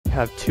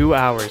have 2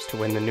 hours to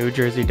win the New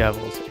Jersey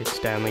Devils a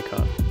Stanley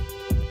Cup.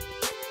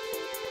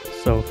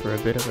 So for a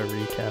bit of a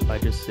recap, I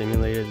just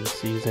simulated the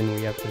season.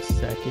 We have the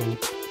second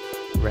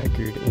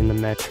record in the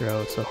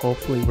Metro, so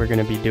hopefully we're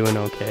going to be doing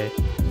okay.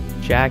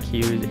 Jack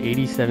Hughes,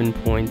 87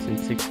 points in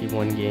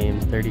 61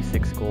 games,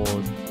 36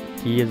 goals.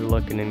 He is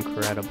looking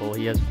incredible.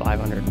 He has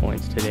 500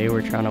 points. Today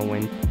we're trying to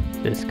win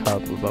this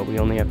cup, but we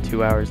only have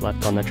 2 hours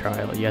left on the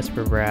trial.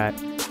 Jesper Bratt,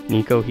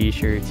 Nico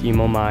Hischier,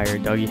 Timo Meier,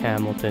 Dougie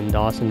Hamilton,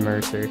 Dawson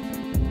Mercer.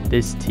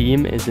 This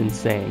team is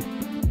insane.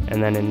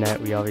 And then in net,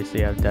 we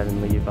obviously have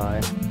Devin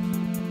Levi.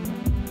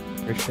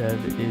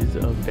 Khrushchev is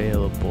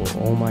available.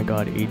 Oh my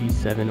god,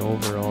 87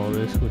 overall.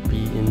 This would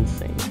be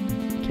insane.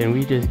 Can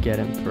we just get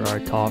him for our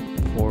top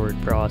forward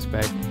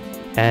prospect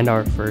and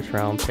our first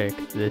round pick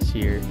this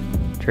year?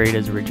 Trade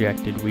is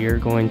rejected. We are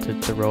going to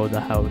throw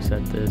the house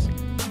at this.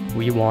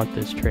 We want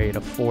this trade, a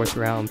 4th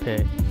round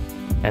pick.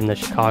 And the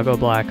Chicago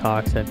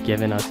Blackhawks have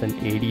given us an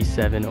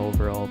 87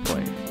 overall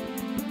player.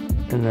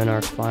 And then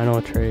our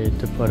final trade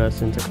to put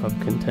us into cup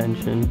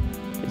contention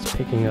is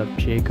picking up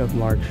Jacob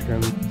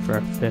Markstrom for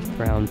a 5th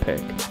round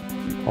pick.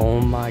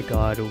 Oh my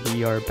god,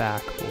 we are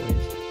back,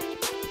 boys.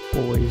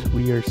 Boys,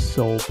 we are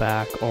so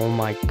back. Oh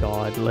my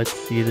god, let's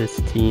see this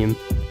team.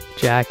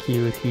 Jack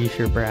Hughes,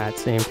 Hischier, Bratt,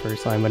 same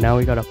first line, but now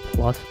we got a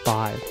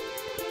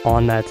 +5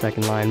 on that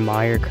second line.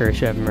 Meier,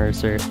 Khrushchev,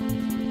 Mercer.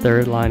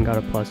 3rd line got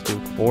a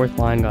 +2. 4th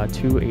line got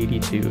 2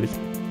 82s.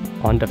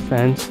 On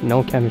defense,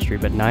 no chemistry,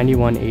 but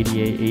 91,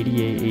 88,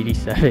 88,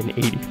 87,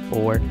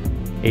 84,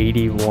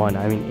 81.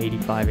 I mean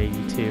 85,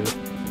 82.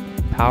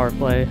 Power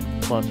play,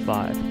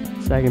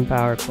 +5. Second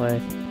power play,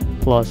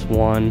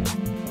 +1.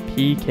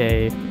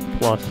 PK,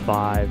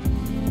 +5.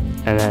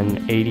 And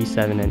then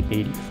 87 and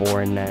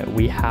 84 in net.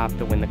 We have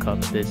to win the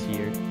cup this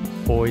year.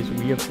 Boys,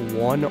 we have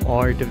won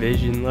our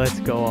division. Let's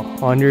go,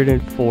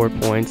 104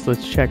 points.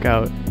 Let's check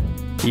out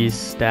these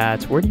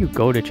stats. Where do you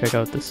go to check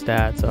out the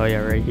stats? Oh yeah,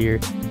 right here.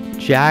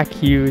 Jack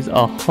Hughes,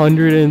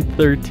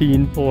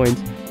 113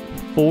 points,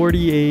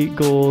 48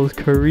 goals,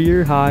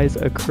 career highs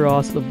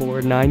across the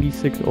board,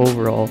 96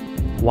 overall.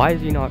 Why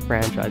is he not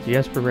franchised?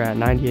 Jesper Bratt,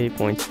 98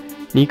 points.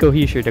 Nico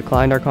Hischier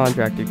declined our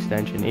contract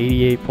extension,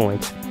 88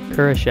 points.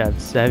 Khrushchev,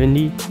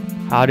 70.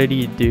 How did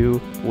he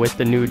do with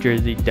the New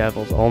Jersey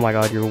Devils? Oh my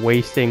god, you're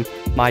wasting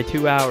my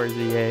 2 hours,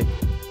 EA.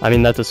 I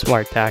mean, that's a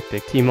smart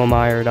tactic. Timo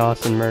Meier,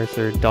 Dawson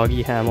Mercer,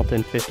 Dougie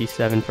Hamilton,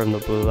 57 from the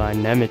blue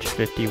line. Nemec,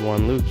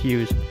 51. Luke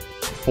Hughes,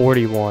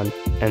 41.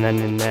 And then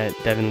in net,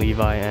 Devin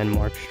Levi and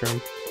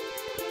Markstrom.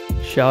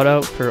 Shout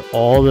out for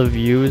all the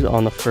views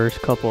on the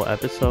first couple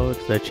episodes.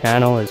 The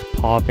channel is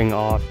popping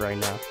off right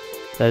now.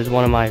 That is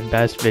one of my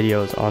best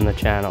videos on the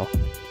channel,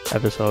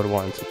 episode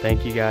 1. So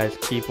thank you guys.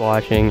 Keep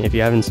watching. If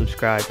you haven't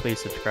subscribed, please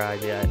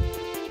subscribe yet.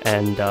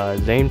 And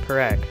Zane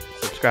Perek,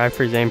 subscribe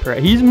for Zane Perek.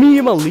 He's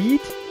medium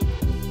elite.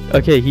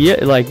 Okay, he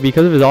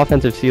because of his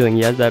offensive ceiling,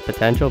 he has that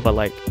potential, but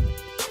like,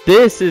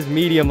 this is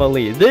medium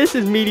elite. This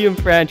is medium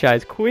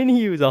franchise. Quinn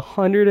Hughes,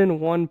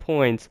 101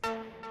 points.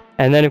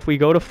 And then if we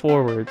go to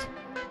forwards,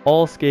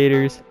 all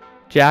skaters,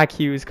 Jack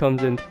Hughes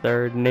comes in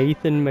 3rd.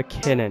 Nathan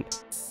McKinnon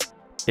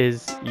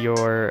is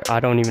your, I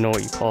don't even know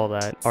what you call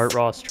that, Art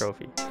Ross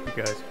trophy.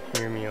 You guys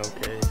can hear me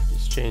okay?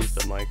 Just change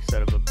the mic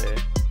setup a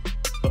bit.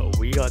 But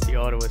we got the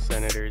Ottawa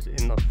Senators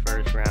in the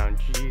 1st round.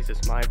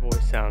 Jesus, my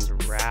voice sounds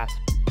raspy.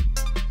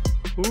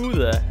 Who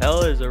the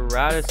hell is a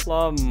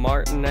Radislav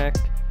Martinek,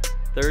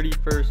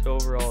 31st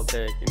overall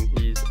pick, and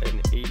he's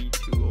an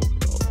 82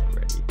 overall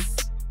already.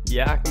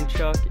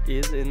 Yakimchuk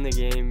is in the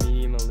game,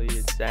 medium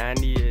elite.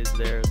 Sandy is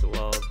there as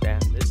well. Damn,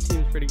 this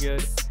team's pretty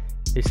good.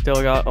 They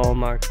still got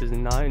Allmark. This is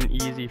not an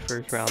easy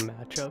 1st round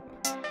matchup.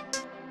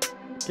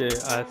 Okay,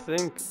 I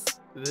think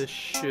this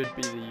should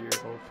be the year,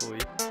 hopefully.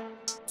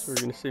 So we're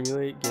going to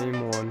simulate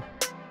game 1.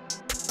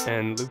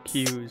 And Luke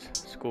Hughes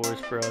scores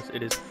for us.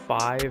 It is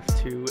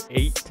 5-2,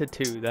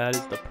 8-2. That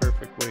is the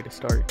perfect way to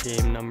start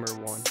game number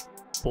 1.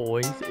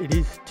 Boys, it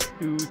is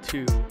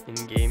 2-2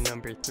 in game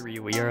number 3.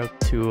 We are up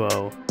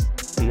 2-0.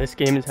 And this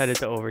game is headed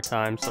to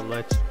overtime, so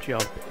let's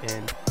jump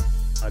in.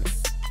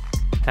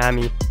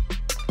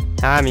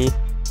 Hammy,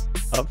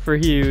 up for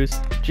Hughes.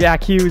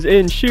 Jack Hughes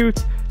in,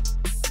 shoots.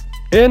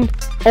 In,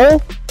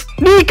 oh,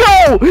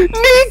 Nico! What are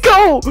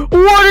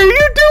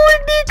you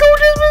doing, Nico?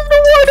 Just missed the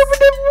windup,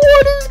 and then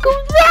what is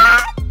goes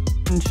that?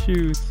 And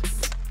shoots.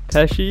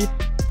 Pesci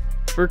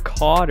for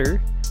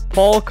Cotter.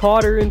 Paul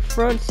Cotter in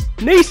front.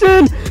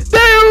 Nason!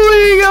 There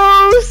we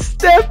go!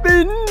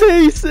 Stephen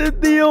Nason,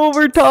 the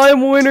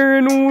overtime winner,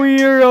 and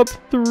we are up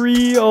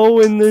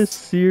 3-0 in this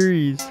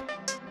series.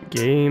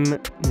 Game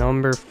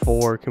number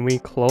 4. Can we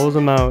close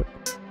them out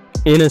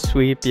in a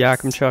sweep?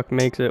 Yakimchuk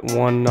makes it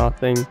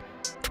 1-0.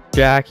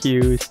 Jack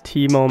Hughes,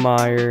 Timo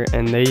Meier,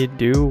 and they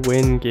do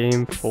win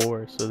game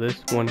 4, so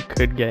this one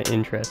could get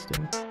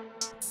interesting.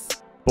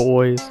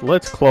 Boys,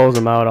 let's close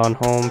them out on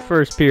home.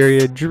 First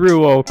period,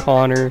 Drew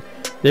O'Connor.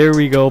 There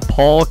we go,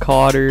 Paul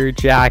Cotter,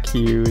 Jack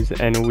Hughes,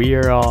 and we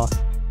are off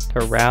to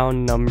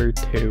round number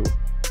 2.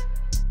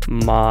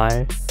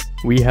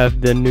 We have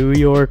the New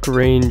York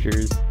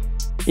Rangers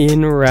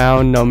in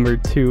round number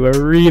 2. A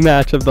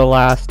rematch of the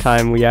last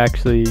time we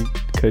actually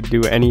could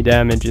do any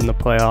damage in the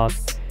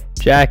playoffs.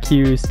 Jack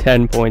Hughes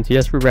 10 points,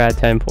 Jesper Bratt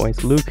 10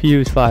 points, Luke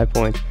Hughes 5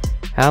 points,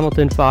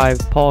 Hamilton 5,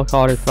 Paul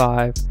Cotter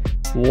 5.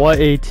 What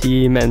a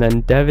team. And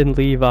then Devin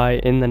Levi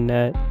in the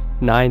net,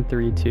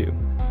 9-3-2.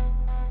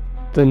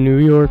 The New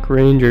York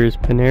Rangers,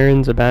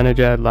 Panarin,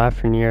 Zibanejad,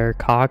 Lafreniere.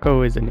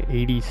 Kakko is an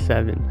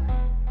 87.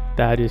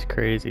 That is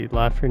crazy.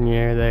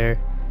 Lafreniere there.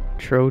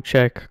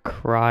 Trocheck,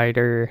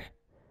 Kreider,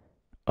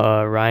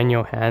 Ryan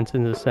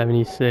Johansson is a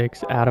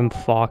 76. Adam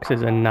Fox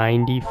is a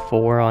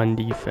 94 on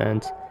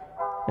defense.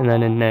 And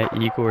then in net,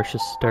 Igor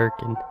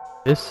Shesterkin.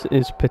 This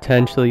is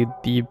potentially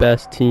the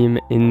best team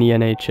in the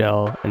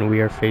NHL, and we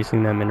are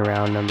facing them in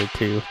round number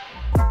 2.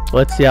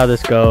 Let's see how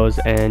this goes,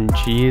 and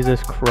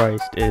Jesus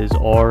Christ, is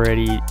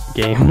already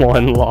game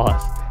 1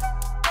 loss.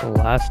 The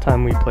last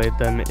time we played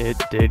them,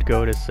 it did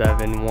go to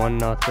 7,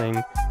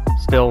 1-0,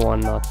 still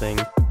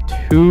 1-0,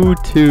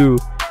 2-2.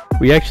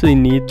 We actually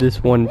need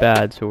this one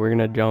bad, so we're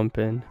gonna jump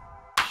in.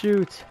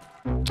 Shoot.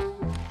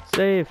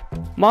 Save.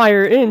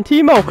 Meyer in.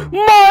 Timo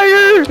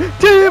Meyer!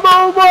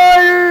 Timo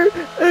Meyer!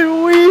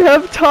 And we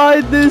have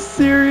tied this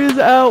series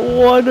at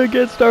 1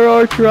 against our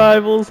arch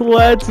rivals.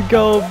 Let's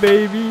go,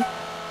 baby.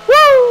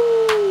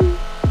 Woo!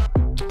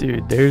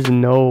 Dude, there's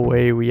no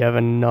way we have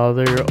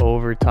another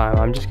overtime.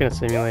 I'm just gonna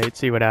simulate,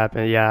 see what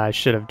happens. Yeah, I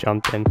should have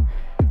jumped in.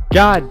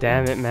 God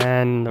damn it,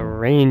 man. The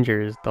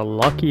Rangers, the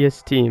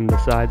luckiest team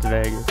besides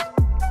Vegas.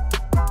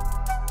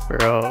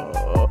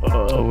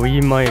 Bro,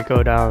 we might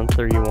go down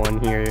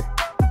 3-1 here.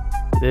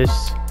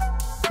 This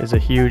is a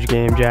huge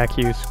game. Jack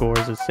Hughes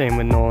scores. The same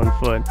with Nolan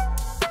Foote.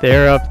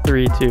 They're up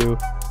 3-2.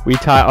 We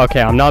tie.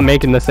 Okay, I'm not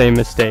making the same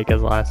mistake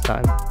as last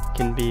time.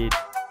 Can beat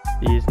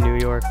these New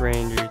York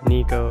Rangers.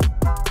 Nico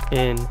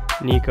in.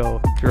 Nico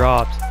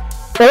drops.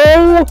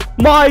 Oh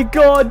my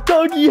God!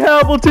 Dougie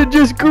Hamilton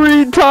just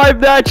green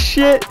timed that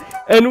shit,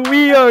 and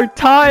we are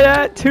tied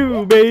at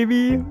 2,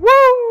 baby.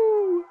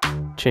 Woo!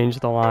 Change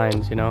the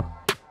lines, you know.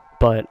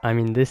 But I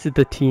mean, this is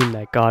the team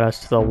that got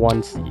us to the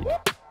 1 seed.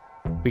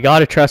 We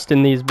gotta trust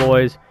in these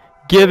boys.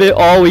 Give it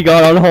all we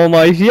got on home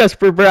ice.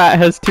 Jesper Bratt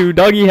has 2.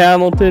 Dougie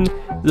Hamilton.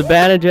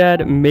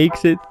 Zibanejad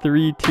makes it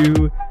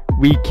 3-2.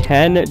 We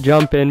can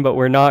jump in, but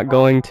we're not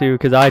going to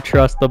because I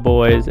trust the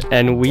boys.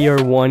 And we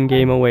are 1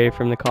 game away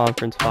from the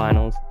conference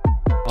finals.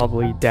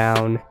 Probably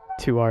down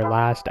to our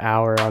last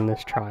hour on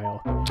this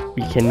trial.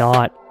 We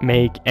cannot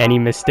make any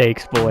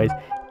mistakes, boys.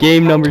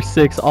 Game number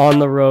 6 on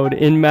the road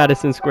in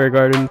Madison Square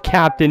Garden.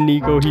 Captain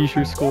Nico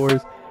Hischier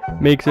scores.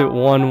 Makes it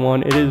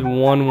 1-1. It is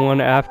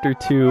 1-1 after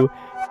 2.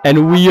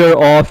 And we are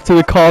off to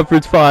the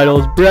conference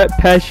finals. Brett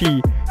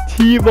Pesce,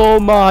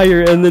 Timo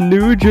Meyer, and the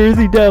New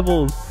Jersey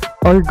Devils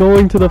are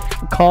going to the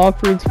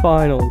conference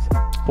finals.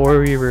 Before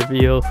we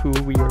reveal who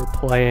we are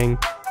playing,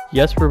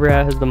 Jesper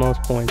Bratt has the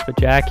most points, but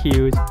Jack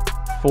Hughes,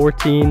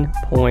 14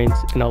 points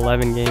in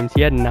 11 games.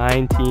 He had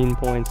 19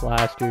 points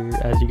last year.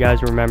 As you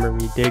guys remember,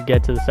 we did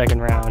get to the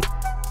second round.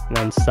 And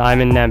then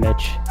Simon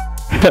Nemec.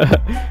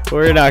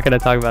 We're not going to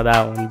talk about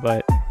that one,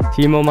 but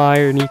Timo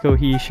Meyer, Nico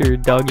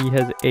Hischier, Dougie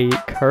has 8,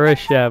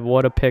 Kurashev,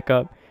 what a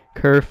pickup,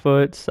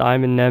 Kerfoot,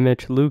 Simon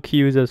Nemec, Luke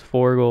Hughes has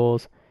 4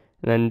 goals,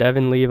 and then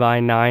Devin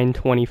Levi,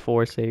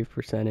 924 save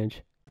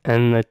percentage.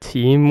 And the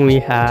team we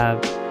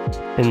have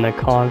in the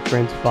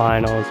conference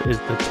finals is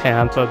the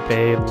Tampa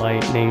Bay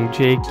Lightning.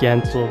 Jake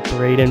Gensel,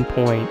 Braden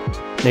Point,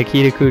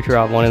 Nikita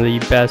Kucherov, one of the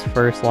best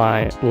first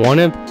line.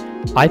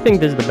 I think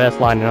this is the best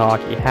line in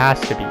hockey. It has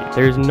to be.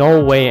 There's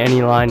no way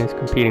any line is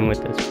competing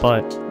with this,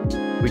 but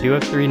we do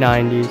have 3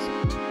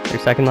 90s. Their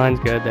second line's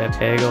good. They have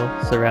Hagel,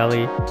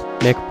 Cirelli,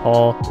 Nick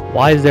Paul.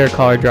 Why is there a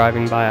car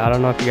driving by? I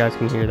don't know if you guys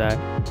can hear that,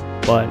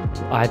 but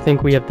I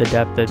think we have the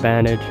depth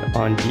advantage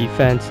on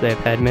defense. They have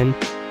Hedman,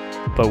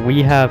 but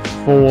we have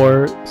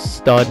 4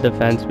 stud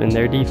defensemen.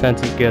 Their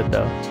defense is good,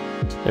 though.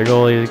 Their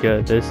goalie is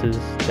good. This is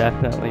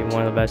definitely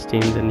one of the best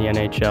teams in the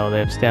NHL. They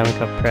have Stanley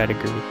Cup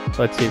pedigree.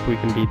 Let's see if we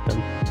can beat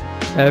them.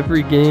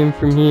 Every game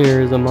from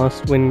here is a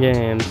must-win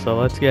game, so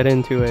let's get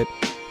into it.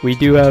 We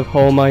do have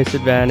home ice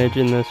advantage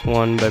in this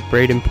one, but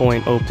Braden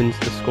Point opens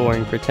the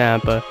scoring for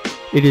Tampa.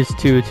 It is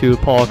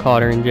 2-2, Paul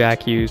Cotter and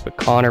Jack Hughes, but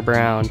Connor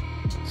Brown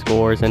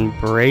scores, and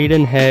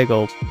Braden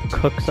Hagel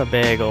cooks a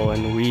bagel,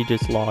 and we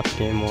just lost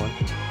game 1.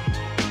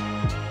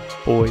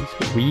 Boys,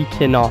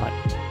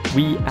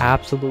 we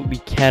absolutely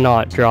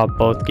cannot drop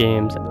both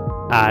games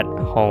at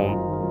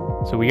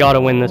home. So we got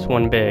to win this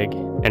one big,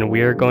 and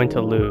we are going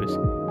to lose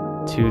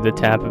to the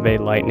Tampa Bay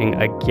Lightning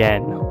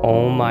again.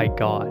 Oh my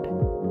God.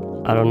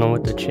 I don't know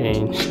what to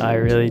change. I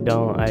really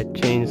don't. I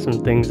changed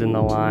some things in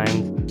the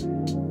lines.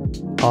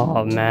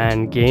 Oh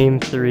man, game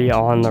 3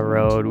 on the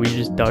road. We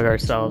just dug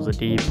ourselves a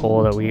deep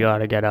hole that we got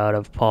to get out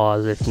of.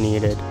 Pause if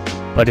needed.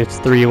 But it's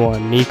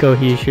 3-1. Nico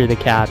Hischier, the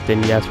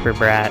captain, Jesper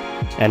Bratt,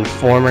 and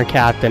former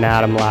captain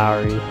Adam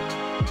Lowry.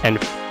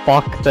 And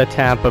fuck the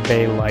Tampa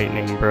Bay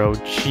Lightning, bro.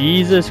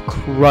 Jesus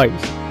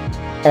Christ.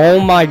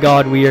 Oh my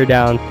God, we are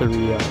down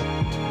 3-0.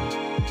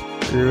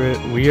 Screw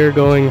it. We are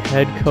going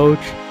head coach,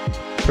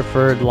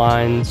 preferred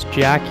lines.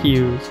 Jack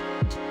Hughes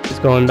is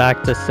going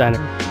back to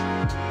center.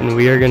 And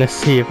we are going to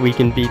see if we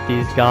can beat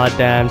these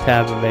goddamn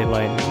Tampa Bay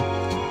Lightning.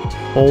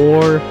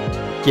 4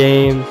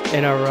 games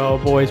in a row,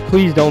 boys.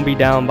 Please don't be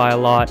down by a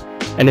lot.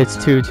 And it's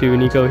 2-2.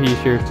 Nico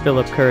Hischier,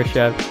 Philip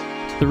Kurashev.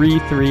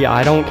 3-3.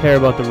 I don't care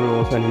about the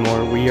rules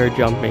anymore. We are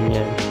jumping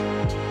in.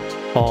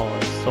 Paul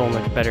is so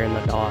much better in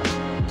the dot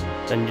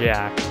than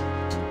Jack.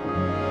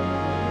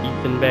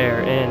 Ethan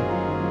Bear in.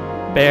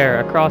 Bear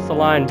across the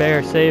line.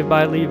 Bear saved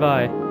by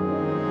Levi.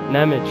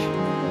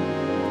 Nemec.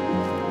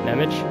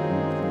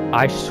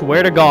 I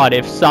swear to God,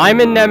 if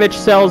Simon Nemec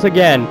sells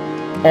again,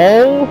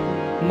 oh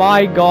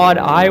my God,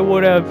 I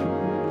would have...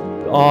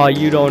 Oh,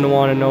 you don't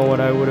want to know what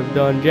I would have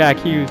done. Jack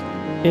Hughes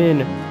in.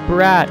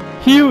 Brat.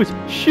 Hughes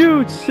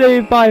shoots.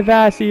 Saved by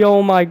Vasi.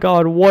 Oh my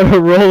God, what a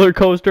roller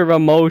coaster of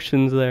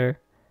emotions there.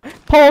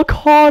 Paul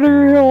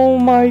Cotter. Oh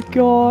my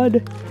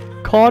God.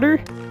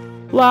 Cotter?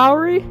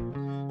 Lowry?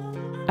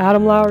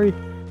 Adam Lowry.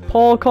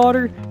 Paul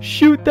Cotter.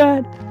 Shoot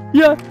that.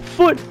 Yeah,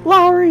 foot.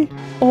 Lowry.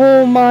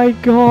 Oh my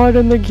God,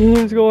 and the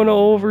game's going to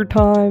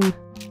overtime.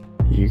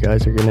 You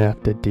guys are going to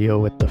have to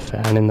deal with the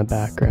fan in the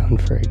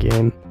background for a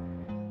game.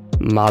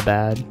 My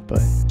bad,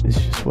 but it's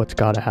just what's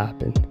got to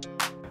happen.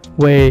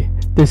 Wait,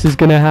 this is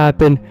going to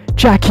happen.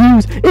 Jack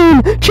Hughes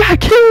in.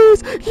 Jack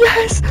Hughes.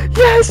 Yes.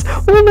 Yes.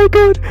 Oh my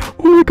God.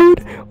 Oh my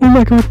God. Oh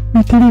my God.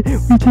 We did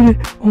it. We did it.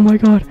 Oh my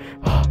God.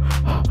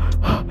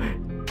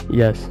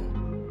 Yes.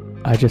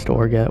 I just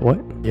orgasmed. What?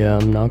 Yeah,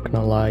 I'm not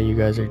gonna lie, you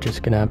guys are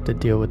just gonna have to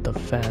deal with the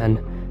fan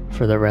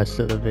for the rest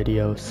of the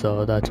video,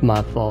 so that's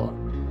my fault.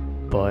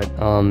 But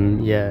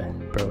yeah,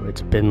 bro,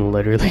 it's been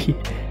literally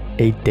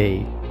a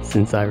day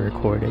since I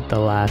recorded the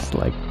last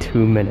like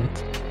 2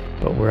 minutes,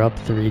 but we're up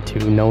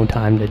 3-2, no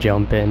time to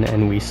jump in,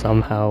 and we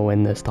somehow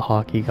win this. The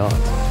hockey gods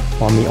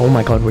on me. Oh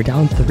my God, we're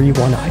down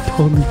 3-1. I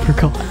totally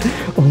forgot.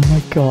 Oh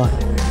my God.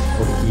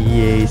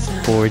 EA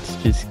Sports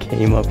just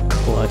came up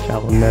clutch. I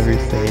will never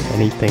say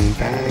anything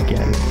bad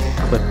again.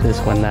 Clip this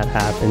when that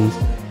happens.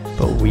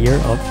 But we are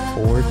up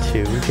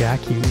 4-2.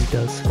 Jack Hughes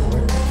does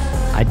score.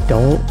 I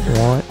don't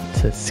want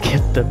to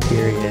skip the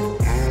period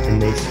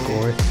and they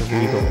score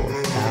 3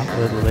 goals. That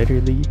would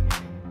literally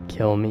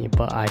kill me.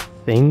 But I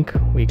think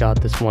we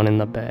got this one in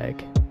the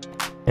bag.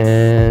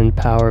 And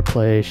power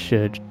play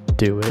should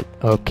do it.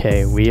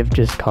 Okay, we have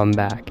just come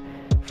back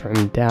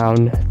from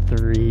down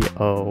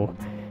 3-0.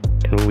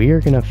 And we are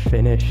gonna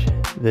finish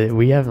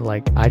we have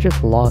like, I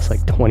just lost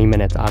like 20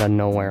 minutes out of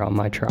nowhere on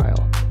my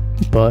trial.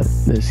 But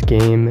this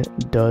game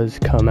does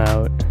come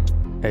out.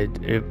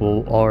 It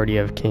will already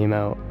have came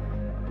out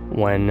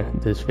when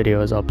this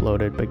video is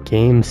uploaded. But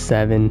game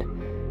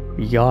 7,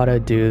 we gotta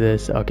do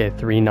this. Okay,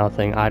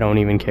 3-0. I don't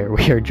even care.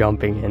 We are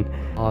jumping in.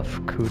 Off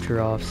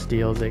Kucherov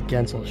steals it.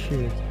 Gensel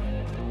shoots.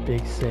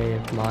 Big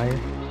save. Meyer.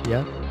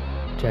 Yep.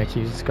 Jack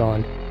Hughes is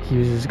gone.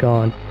 Hughes is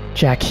gone.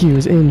 Jack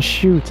Hughes in,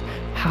 shoots.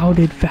 How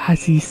did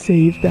Vasi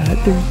save that?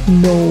 There's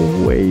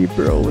no way,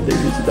 bro.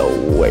 There's no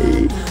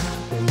way.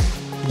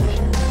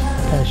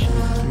 Pesci,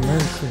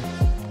 Mercer,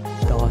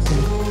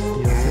 Dawson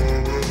steals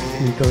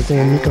it. Nico's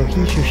in. Nico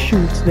Hischier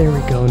shoots. There we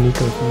go.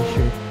 Nico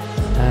Hischier.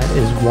 That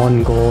is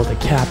 1 goal. The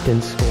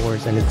captain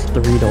scores, and it's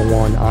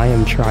 3-1. I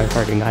am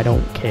tryharding. I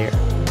don't care.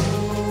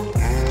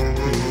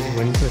 Hughes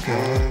wins the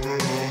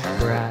draw.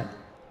 Brat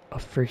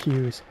up for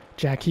Hughes.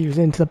 Jack Hughes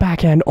into the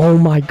backhand. Oh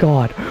my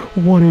God,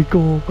 what a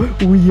goal.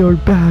 We are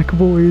back,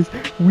 boys.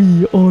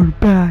 We are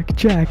back.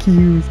 Jack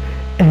Hughes.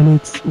 And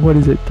it's, what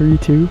is it,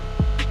 3-2?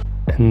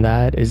 And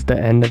that is the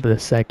end of the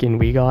second.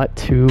 We got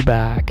 2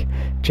 back.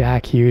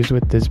 Jack Hughes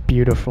with this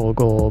beautiful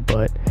goal,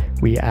 but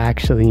we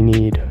actually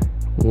need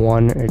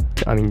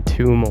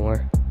 2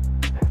 more.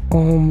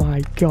 Oh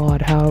my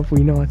God, how have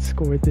we not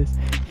scored this?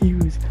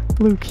 Hughes,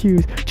 Luke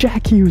Hughes,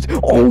 Jack Hughes.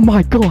 Oh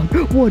my God,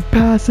 what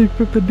passing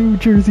for the New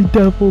Jersey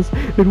Devils.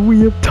 And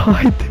we have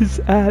tied this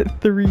at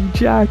 3.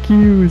 Jack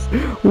Hughes,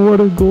 what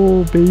a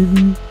goal,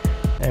 baby.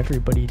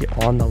 Everybody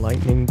on the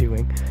Lightning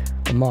doing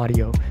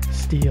Amadio,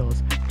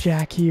 steals,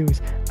 Jack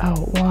Hughes,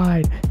 out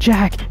wide,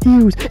 Jack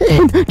Hughes,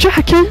 in,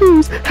 Jack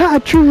Hughes,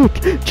 hat-trick,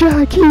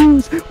 Jack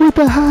Hughes with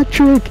a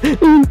hat-trick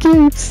in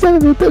Game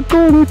 7, the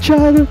goal to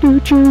China,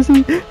 New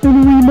Jersey,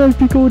 and we might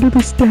be going to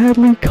the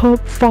Stanley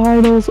Cup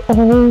Finals.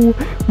 Oh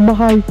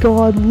my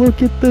God,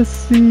 look at the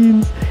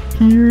scenes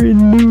here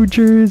in New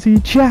Jersey.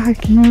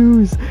 Jack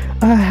Hughes,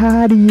 a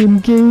hattie in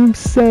Game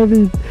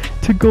 7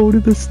 to go to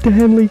the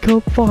Stanley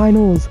Cup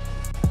Finals.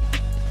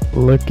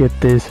 Look at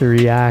this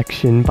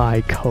reaction by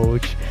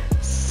Coach,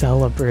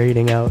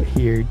 celebrating out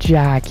here.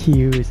 Jack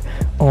Hughes,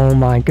 oh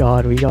my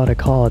God, we gotta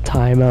call a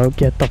timeout.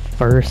 Get the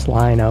first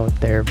line out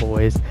there,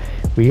 boys.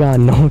 We got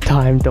no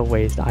time to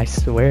waste. I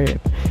swear,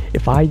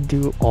 if I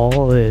do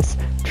all this,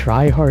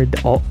 try hard.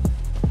 Oh,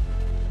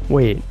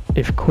 wait,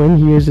 if Quinn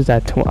Hughes is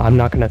at 20, I'm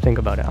not gonna think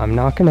about it. I'm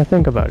not gonna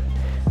think about it.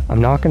 I'm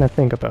not gonna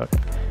think about it.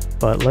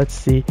 But let's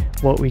see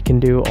what we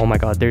can do. Oh my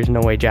God, there's no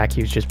way Jack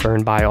Hughes just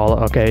burned by all.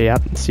 Okay,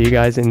 yep. See you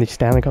guys in the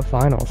Stanley Cup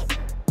Finals.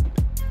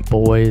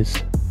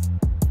 Boys,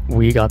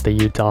 we got the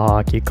Utah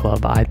Hockey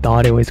Club. I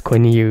thought it was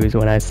Quinn Hughes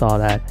when I saw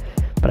that,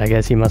 but I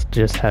guess he must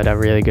just had a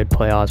really good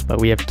playoffs.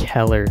 But we have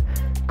Keller,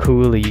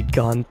 Cooley,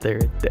 Gunther.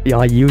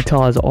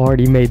 Utah's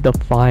already made the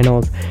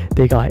finals.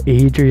 They got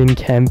Adrian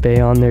Kempe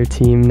on their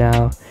team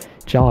now.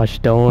 Josh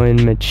Dolan,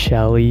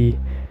 Michelli.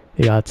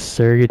 They got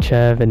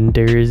Sergachev and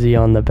Dursey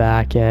on the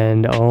back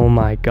end. Oh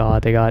my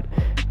god, they got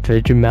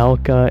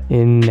Vejmelka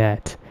in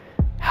net.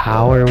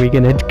 How are we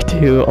gonna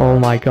do? Oh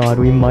my god,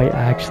 we might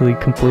actually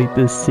complete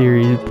this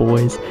series,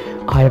 boys.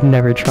 I have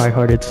never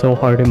tryharded so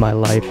hard in my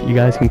life. You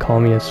guys can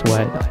call me a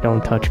sweat. I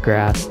don't touch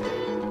grass.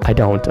 I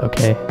don't,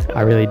 okay?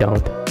 I really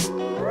don't.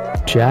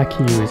 Jack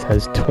Hughes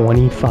has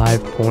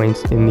 25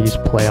 points in these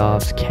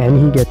playoffs.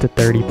 Can he get to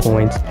 30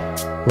 points?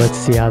 Let's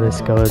see how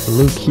this goes.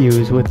 Luke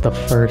Hughes with the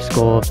first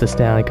goal of the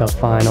Stanley Cup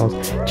Finals.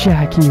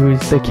 Jack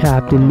Hughes, the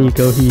captain,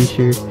 Nico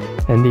Hischier,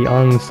 and the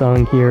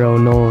unsung hero,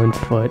 Nolan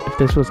Foote. If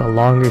this was a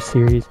longer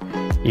series,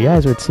 you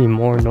guys would see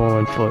more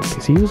Nolan Foote,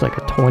 because he was like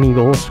a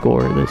 20-goal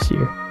scorer this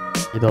year.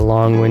 The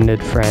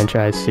long-winded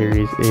franchise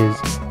series is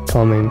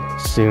coming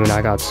soon.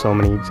 I got so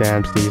many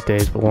exams these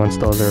days, but once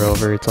those are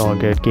over, it's all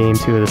good. Game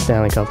 2 of the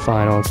Stanley Cup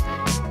Finals,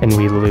 and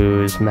we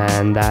lose.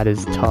 Man, that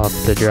is tough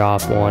to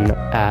drop one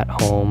at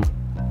home.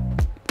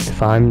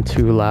 If I'm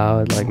too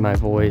loud, like my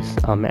voice,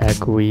 I'm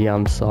echoey,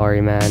 I'm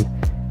sorry, man.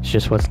 It's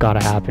just what's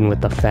gotta happen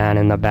with the fan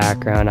in the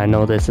background. I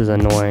know this is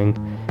annoying,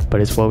 but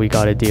it's what we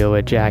gotta deal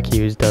with. Jack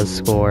Hughes does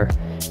score,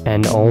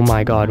 and oh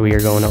my god, we are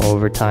going to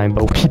overtime,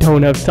 but we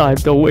don't have time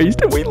to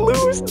waste, and we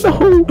lose.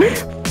 No!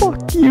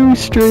 Fuck you,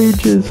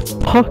 strangers.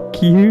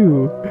 Fuck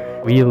you.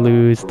 We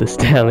lose the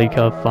Stanley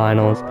Cup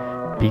Finals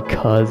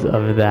because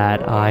of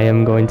that. I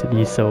am going to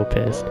be so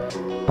pissed.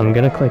 I'm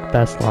gonna click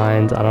best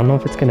lines. I don't know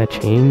if it's gonna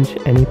change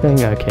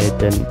anything. Okay, it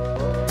didn't.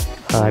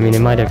 I mean, it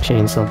might have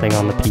changed something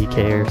on the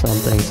PK or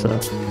something, so,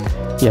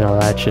 you know,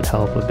 that should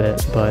help a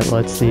bit. But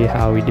let's see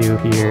how we do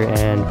here,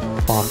 and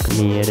fuck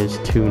me, it is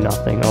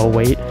 2-0. Oh,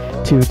 wait,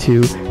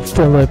 2-2.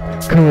 Philip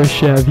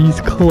Kurashev,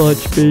 he's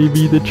clutch,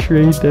 baby. The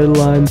trade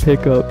deadline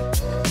pickup.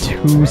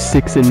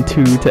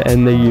 2-6-2 to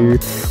end the year.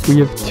 We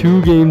have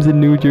 2 games in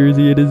New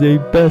Jersey. It is a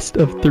best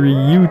of 3.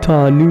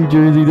 Utah, New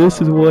Jersey.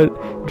 This is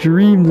what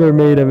dreams are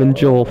made of. And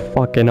Joel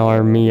fucking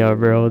Armia,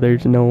 bro.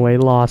 There's no way.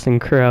 Lawson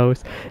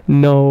Krause.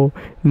 No,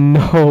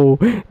 no,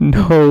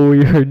 no.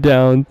 We are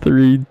down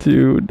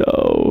 3-2.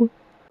 No.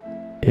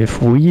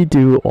 If we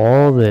do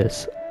all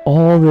this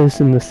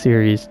in the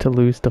series to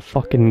lose to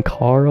fucking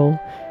Karl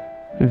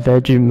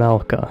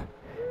Vejmelka,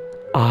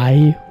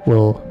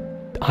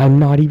 I'm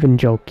not even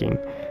joking.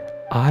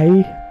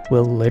 I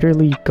will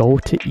literally go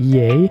to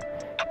EA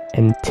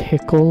and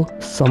tickle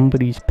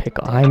somebody's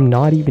pickle. I'm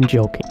not even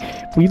joking.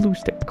 If we lose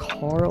to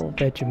Karl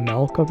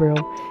Vejmelka, bro,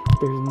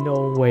 there's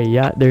no way.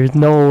 Yeah, there's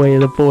no way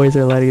the boys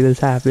are letting this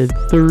happen.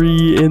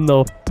 3 in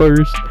the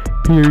first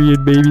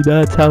period, baby.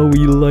 That's how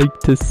we like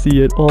to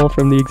see it. All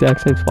from the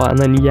exact same spot. And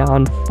then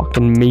Jan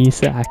fucking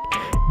Masak,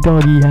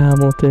 Dougie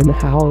Hamilton,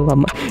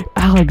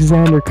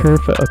 Alexander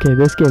Kerfoot. Okay,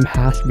 this game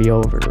has to be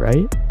over,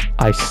 right?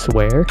 I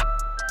swear.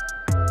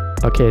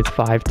 Okay, it's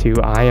 5-2.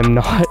 I am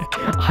not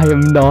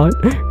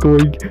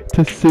going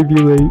to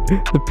simulate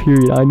the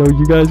period. I know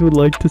you guys would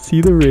like to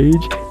see the rage.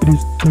 It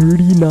is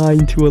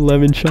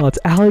 39-11 shots.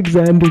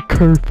 Alexander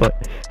Kerfoot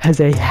has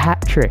a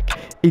hat trick.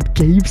 It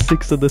Game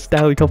 6 of the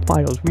Stanley Cup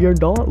Finals. We are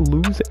not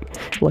losing.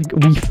 Like,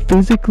 we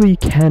physically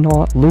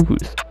cannot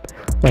lose.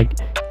 Like,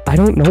 I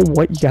don't know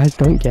what you guys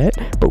don't get,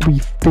 but we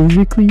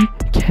physically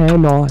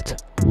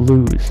cannot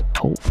lose,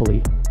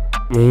 hopefully.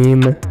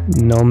 Game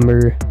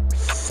number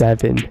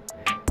 7.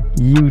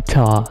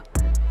 Utah,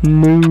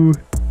 New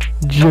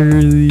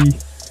Jersey.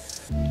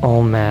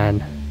 Oh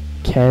man,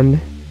 can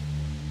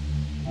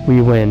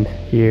we win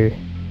here?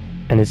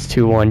 And it's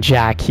 2-1.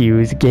 Jack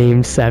Hughes,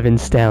 Game 7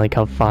 Stanley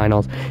Cup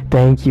Finals.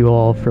 Thank you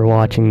all for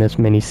watching this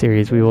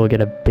mini-series. We will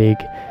get a big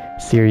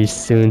series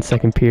soon.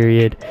 Second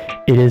period.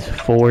 It is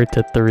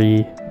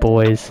 4-3,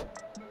 boys.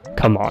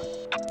 Come on.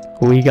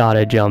 We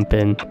gotta jump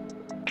in.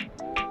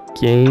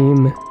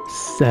 Game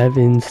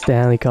 7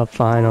 Stanley Cup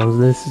Finals.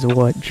 This is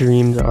what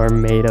dreams are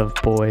made of,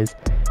 boys.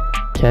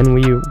 Can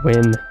we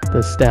win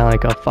the Stanley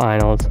Cup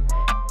Finals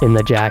in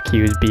the Jack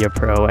Hughes Be a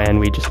Pro? And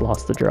we just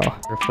lost the draw.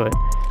 Kerfoot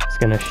is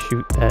gonna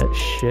shoot that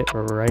shit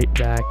right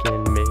back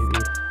in,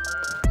 baby.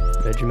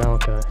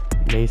 Vejmelka,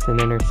 Nason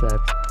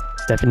intercepts.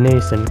 Stefan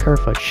Nason,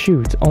 Kerfoot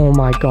shoots. Oh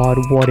my god,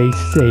 what a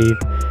save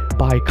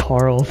by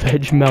Karl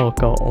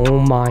Vejmelka. Oh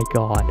my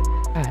god.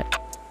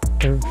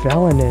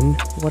 Velenin,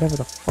 whatever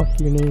the fuck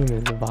your name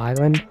is,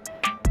 Violin.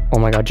 Oh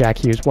my god, Jack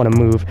Hughes, what a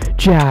move.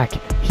 Jack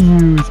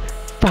Hughes,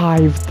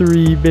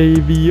 5-3,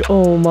 baby.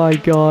 Oh my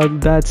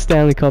god, that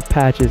Stanley Cup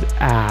patch is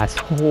ass.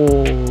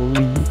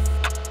 Holy.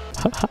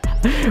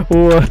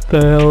 What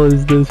the hell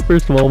is this?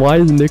 First of all, why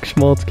is Nick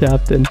Schmaltz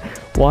captain?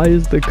 Why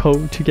is the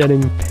coach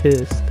getting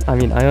pissed? I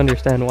mean, I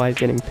understand why he's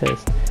getting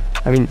pissed.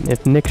 I mean,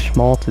 if Nick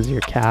Schmaltz is your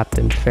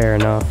captain, fair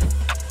enough.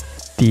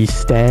 The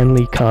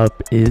Stanley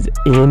Cup is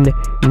in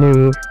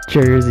New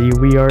Jersey.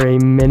 We are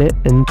 1 minute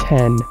and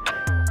 10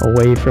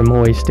 away from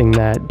hoisting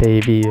that,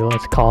 baby.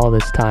 Let's call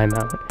this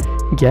timeout.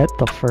 Get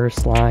the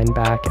first line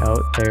back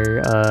out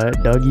there.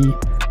 Dougie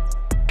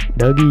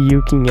Dougie,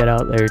 you can get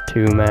out there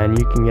too, man.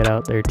 You can get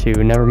out there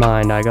too. Never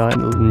mind, I got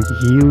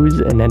Hughes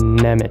and then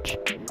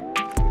Nemec.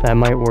 That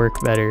might work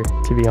better,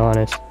 to be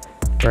honest.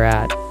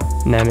 Brat,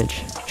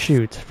 Nemec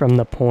shoots from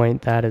the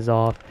point. That is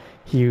off.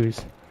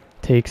 Hughes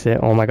takes it.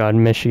 Oh my god,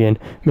 Michigan,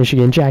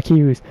 Jack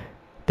Hughes.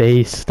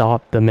 They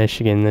stopped the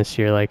Michigan this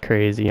year like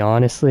crazy.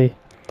 Honestly,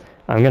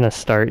 I'm gonna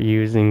start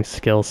using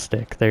skill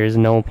stick. There's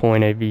no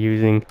point of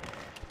using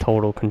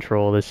total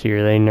control this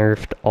year. They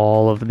nerfed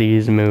all of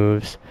these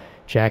moves.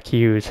 Jack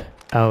Hughes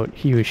out.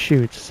 Hughes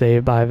shoots.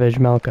 Saved by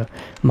Vejmelka.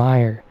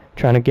 Meyer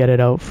trying to get it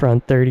out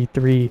front.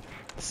 33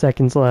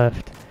 seconds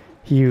left.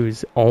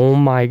 Hughes. Oh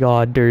my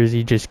god,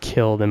 Dursey just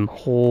killed him.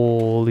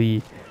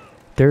 Holy.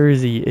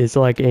 Dursey is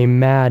like a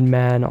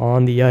madman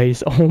on the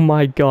ice. Oh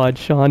my god,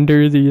 Sean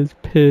Dursey is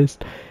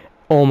pissed.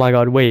 Oh my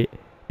god, wait.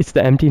 It's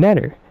the empty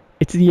netter.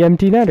 It's the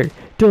empty netter.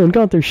 Dylan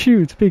Gunther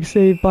shoots. Big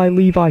save by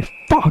Levi.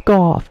 Fuck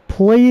off.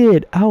 Play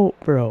it out,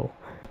 bro.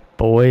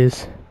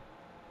 Boys,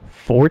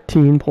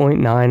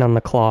 14.9 on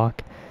the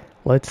clock.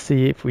 Let's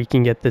see if we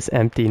can get this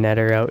empty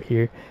netter out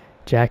here.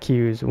 Jack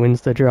Hughes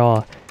wins the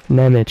draw.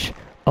 Nemec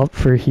up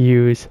for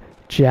Hughes.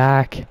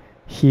 Jack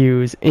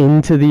Hughes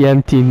into the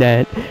empty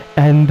net.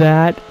 And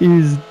that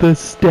is the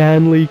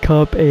Stanley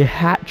Cup. A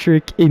hat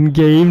trick in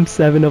Game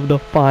 7 of the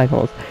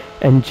finals.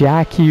 And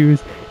Jack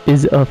Hughes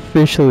is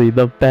officially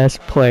the best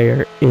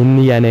player in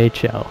the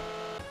NHL.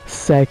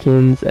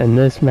 Seconds, and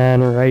this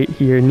man right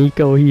here,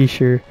 Nico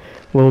Hischier,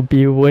 will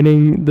be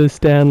winning the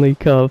Stanley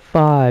Cup.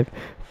 5,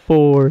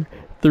 4,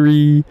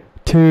 3,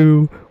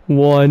 2,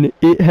 1.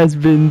 It has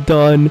been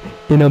done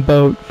in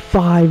about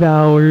 5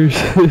 hours.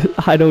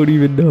 I don't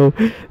even know.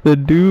 The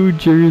New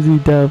Jersey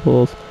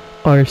Devils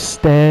are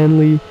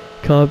Stanley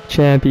Cup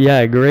champion.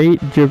 Yeah,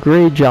 great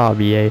job,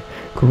 EA.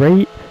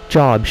 Great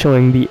job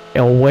showing the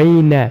away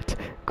net.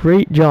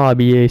 Great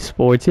job, EA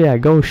Sports. Yeah,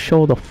 go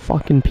show the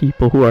fucking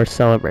people who are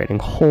celebrating.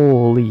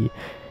 Holy.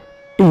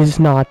 It's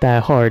not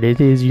that hard.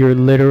 It is your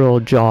literal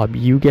job.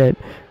 You get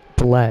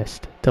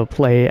blessed to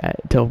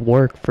to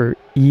work for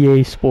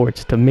EA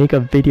Sports, to make a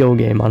video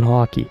game on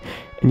hockey.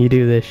 And you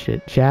do this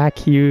shit. Jack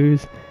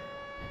Hughes,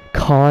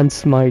 Conn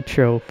Smythe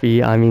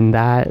Trophy. I mean,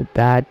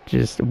 that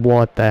just,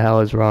 what the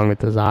hell is wrong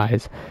with his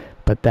eyes?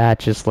 But that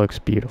just looks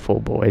beautiful,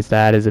 boys.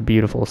 That is a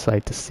beautiful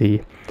sight to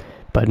see.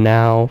 But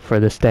now for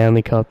the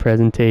Stanley Cup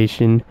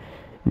presentation,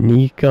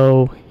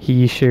 Nico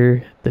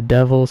Hischier, the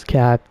Devils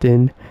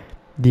captain,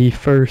 the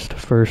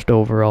first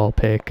overall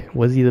pick.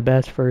 Was he the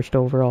best first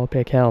overall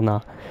pick? Hell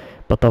no.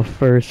 But the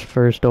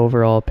first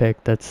overall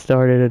pick that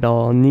started it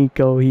all,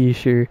 Nico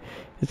Hischier,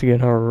 is going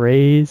to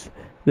raise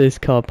this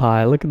cup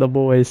high. Look at the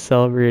boys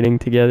celebrating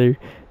together.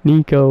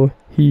 Nico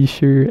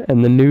Hischier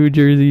and the New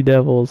Jersey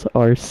Devils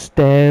are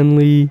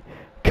Stanley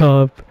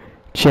Cup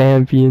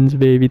champions,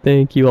 baby.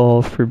 Thank you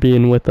all for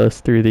being with us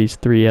through these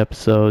 3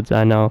 episodes.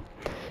 I know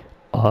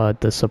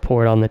the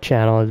support on the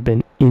channel has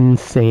been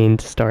insane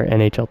to start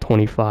NHL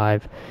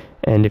 25,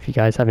 and if you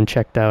guys haven't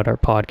checked out our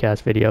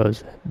podcast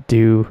videos,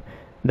 do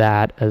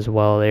that as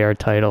well. They are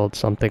titled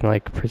something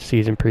like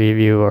season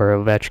preview or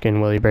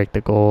Ovechkin, will he break the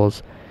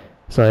goals?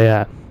 So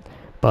yeah,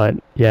 but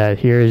yeah,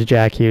 here is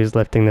Jack Hughes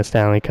lifting the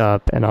Stanley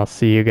Cup, and I'll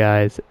see you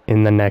guys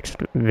in the next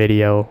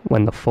video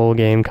when the full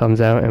game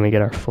comes out and we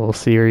get our full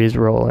series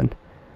rolling.